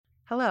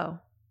Hello,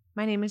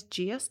 my name is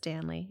Gaia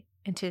Stanley,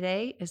 and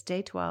today is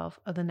day 12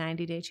 of the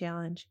 90-day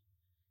challenge.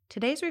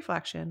 Today's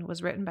reflection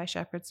was written by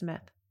Shepard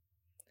Smith.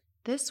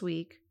 This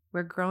week,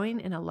 we're growing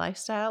in a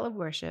lifestyle of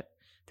worship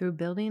through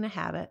building a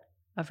habit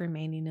of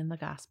remaining in the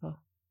gospel.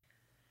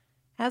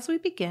 As we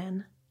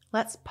begin,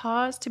 let's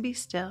pause to be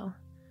still,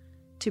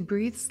 to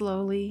breathe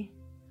slowly,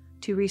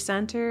 to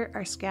recenter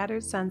our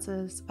scattered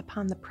senses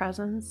upon the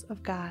presence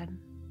of God.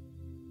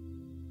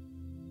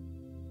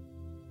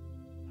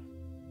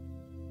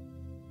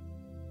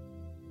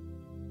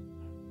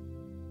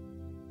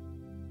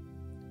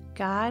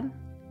 God,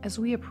 as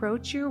we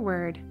approach your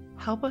word,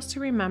 help us to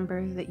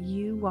remember that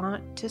you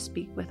want to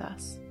speak with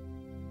us.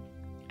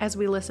 As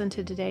we listen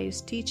to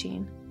today's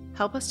teaching,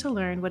 help us to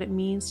learn what it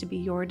means to be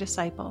your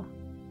disciple.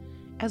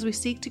 As we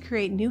seek to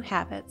create new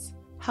habits,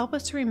 help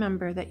us to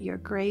remember that your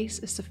grace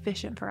is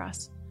sufficient for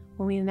us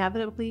when we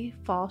inevitably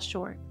fall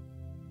short.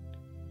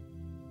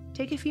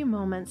 Take a few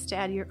moments to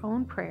add your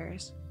own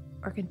prayers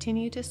or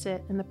continue to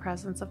sit in the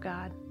presence of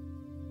God.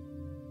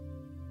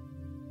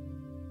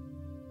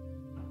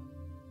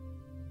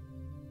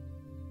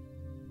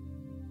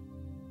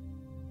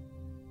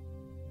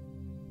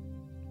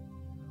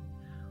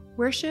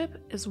 Worship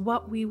is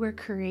what we were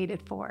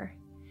created for.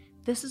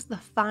 This is the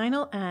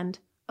final end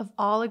of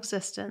all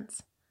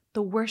existence,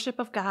 the worship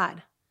of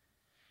God.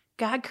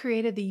 God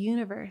created the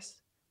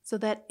universe so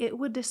that it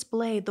would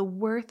display the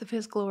worth of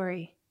His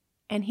glory,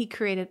 and He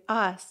created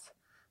us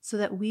so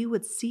that we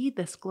would see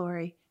this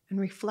glory and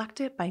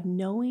reflect it by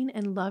knowing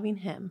and loving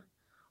Him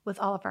with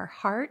all of our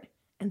heart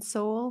and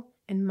soul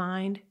and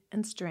mind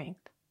and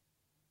strength.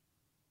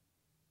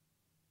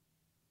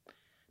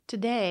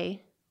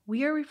 Today,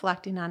 we are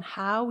reflecting on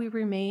how we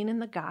remain in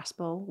the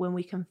gospel when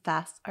we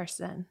confess our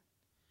sin.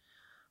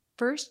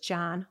 1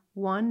 John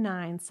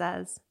 1:9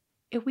 says,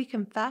 "If we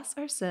confess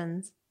our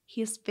sins,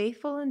 He is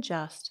faithful and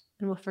just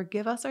and will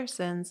forgive us our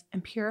sins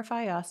and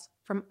purify us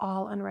from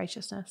all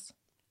unrighteousness."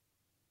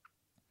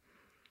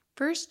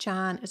 1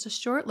 John is a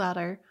short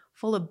letter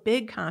full of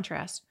big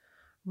contrasts,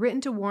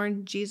 written to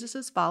warn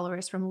Jesus'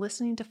 followers from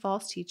listening to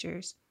false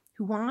teachers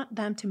who want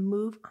them to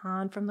move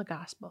on from the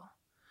gospel.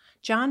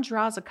 John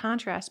draws a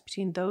contrast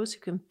between those who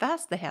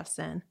confess they have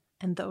sin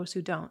and those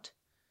who don't.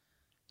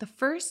 The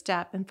first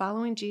step in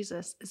following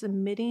Jesus is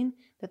admitting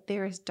that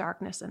there is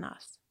darkness in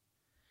us,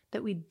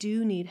 that we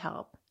do need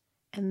help,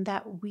 and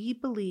that we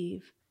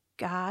believe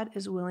God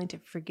is willing to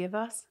forgive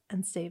us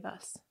and save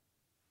us.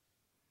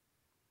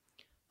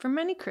 For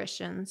many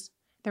Christians,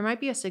 there might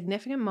be a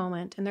significant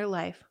moment in their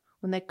life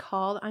when they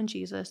called on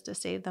Jesus to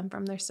save them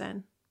from their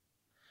sin.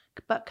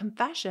 But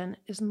confession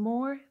is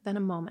more than a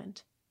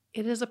moment.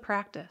 It is a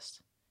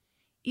practice.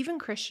 Even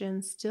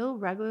Christians still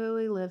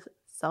regularly live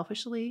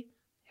selfishly,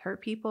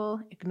 hurt people,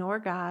 ignore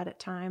God at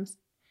times,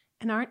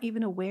 and aren't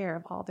even aware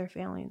of all their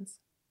failings.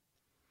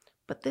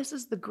 But this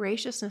is the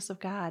graciousness of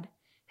God.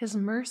 His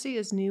mercy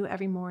is new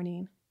every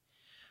morning.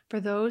 For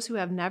those who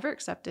have never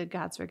accepted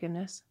God's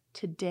forgiveness,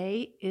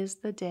 today is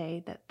the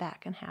day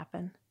that can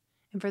happen.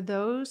 And for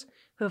those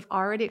who have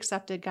already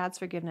accepted God's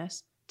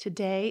forgiveness,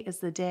 today is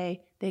the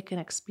day they can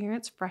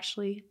experience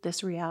freshly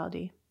this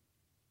reality.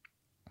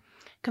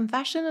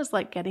 Confession is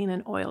like getting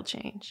an oil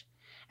change.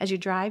 As you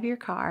drive your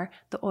car,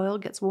 the oil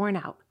gets worn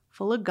out,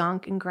 full of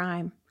gunk and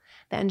grime.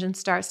 The engine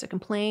starts to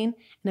complain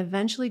and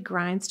eventually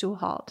grinds to a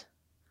halt.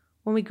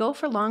 When we go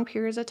for long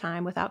periods of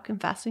time without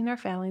confessing our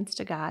failings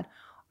to God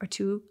or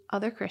to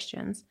other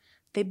Christians,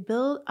 they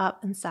build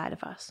up inside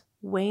of us,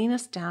 weighing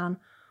us down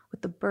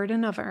with the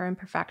burden of our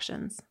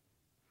imperfections.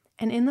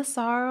 And in the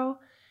sorrow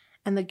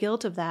and the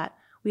guilt of that,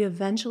 we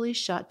eventually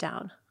shut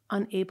down,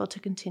 unable to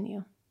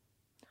continue.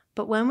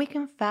 But when we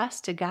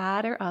confess to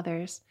God or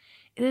others,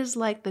 it is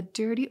like the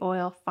dirty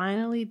oil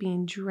finally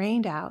being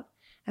drained out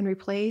and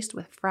replaced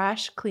with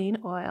fresh, clean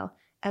oil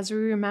as we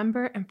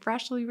remember and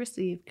freshly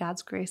receive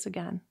God's grace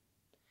again.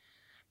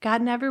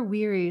 God never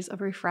wearies of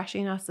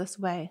refreshing us this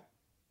way.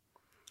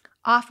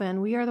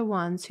 Often, we are the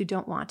ones who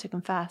don't want to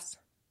confess.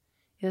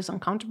 It is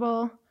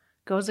uncomfortable,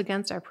 goes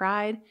against our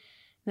pride,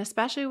 and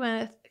especially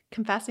when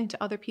confessing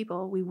to other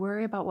people, we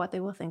worry about what they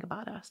will think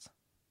about us.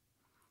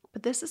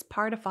 But this is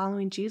part of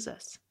following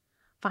Jesus.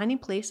 Finding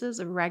places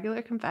of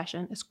regular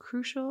confession is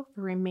crucial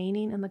for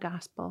remaining in the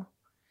gospel.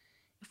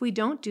 If we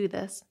don't do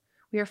this,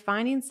 we are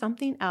finding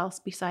something else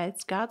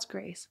besides God's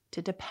grace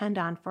to depend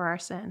on for our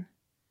sin,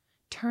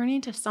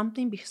 turning to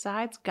something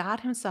besides God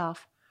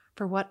Himself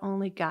for what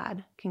only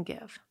God can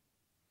give.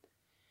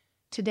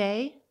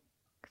 Today,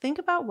 think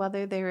about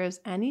whether there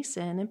is any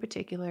sin in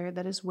particular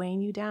that is weighing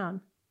you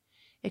down.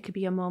 It could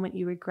be a moment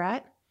you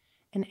regret,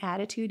 an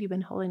attitude you've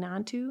been holding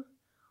on to,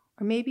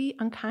 or maybe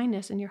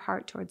unkindness in your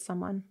heart towards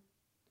someone.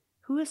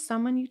 Who is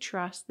someone you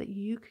trust that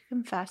you could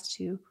confess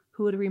to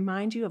who would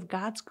remind you of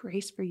God's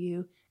grace for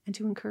you and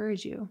to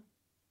encourage you?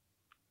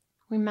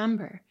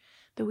 Remember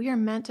that we are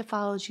meant to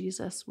follow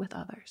Jesus with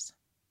others.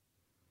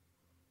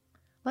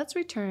 Let's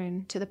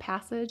return to the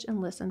passage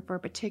and listen for a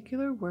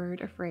particular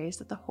word or phrase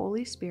that the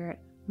Holy Spirit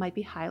might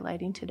be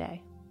highlighting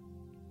today.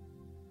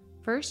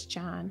 1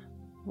 John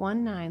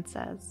 1:9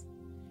 says,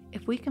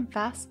 If we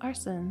confess our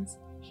sins,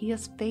 He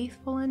is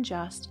faithful and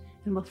just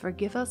and will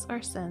forgive us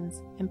our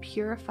sins and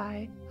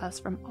purify us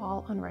from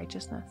all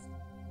unrighteousness.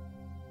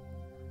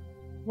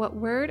 What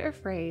word or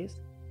phrase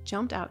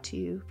jumped out to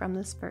you from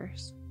this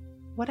verse?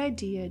 What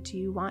idea do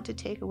you want to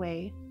take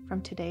away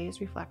from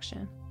today's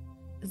reflection?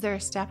 Is there a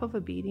step of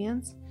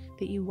obedience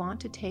that you want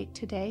to take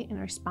today in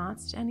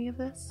response to any of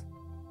this?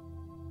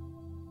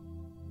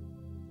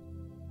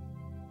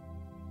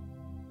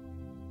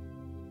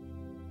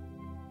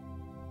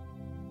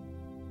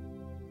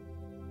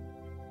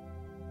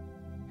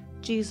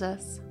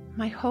 Jesus,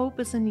 my hope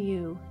is in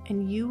you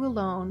and you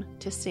alone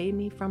to save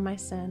me from my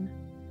sin.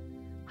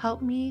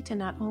 Help me to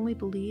not only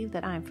believe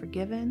that I am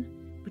forgiven,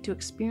 but to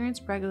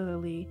experience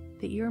regularly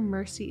that your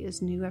mercy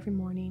is new every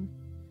morning.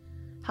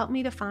 Help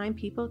me to find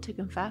people to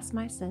confess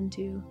my sin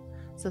to,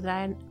 so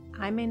that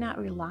I may not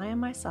rely on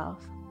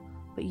myself,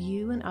 but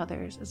you and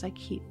others as I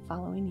keep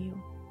following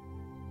you.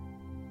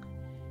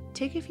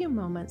 Take a few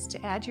moments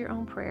to add your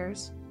own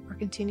prayers or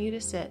continue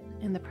to sit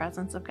in the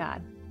presence of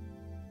God.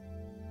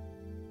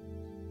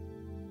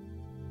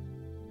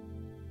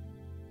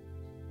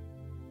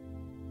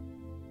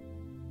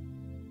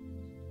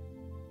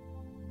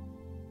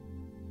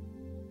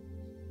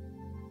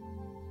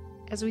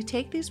 As we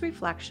take these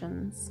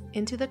reflections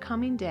into the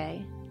coming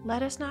day,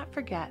 let us not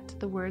forget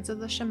the words of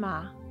the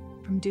Shema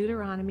from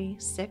Deuteronomy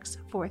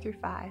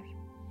 6:4-5.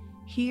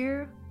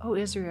 Hear, O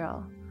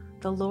Israel,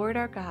 the Lord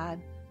our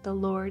God, the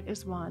Lord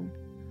is one.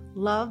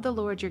 Love the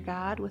Lord your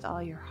God with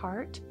all your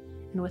heart,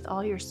 and with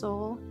all your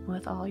soul, and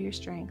with all your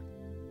strength.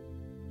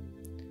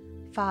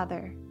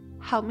 Father,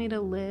 help me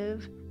to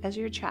live as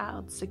your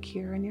child,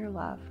 secure in your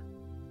love.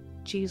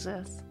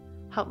 Jesus,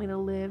 help me to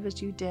live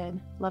as you did,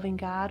 loving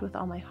God with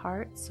all my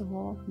heart,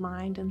 soul,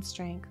 mind, and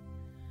strength.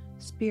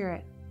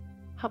 Spirit,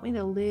 help me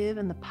to live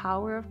in the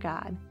power of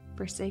God,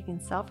 forsaking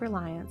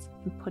self-reliance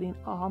and putting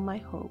all my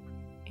hope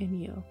in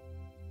you.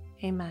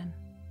 Amen.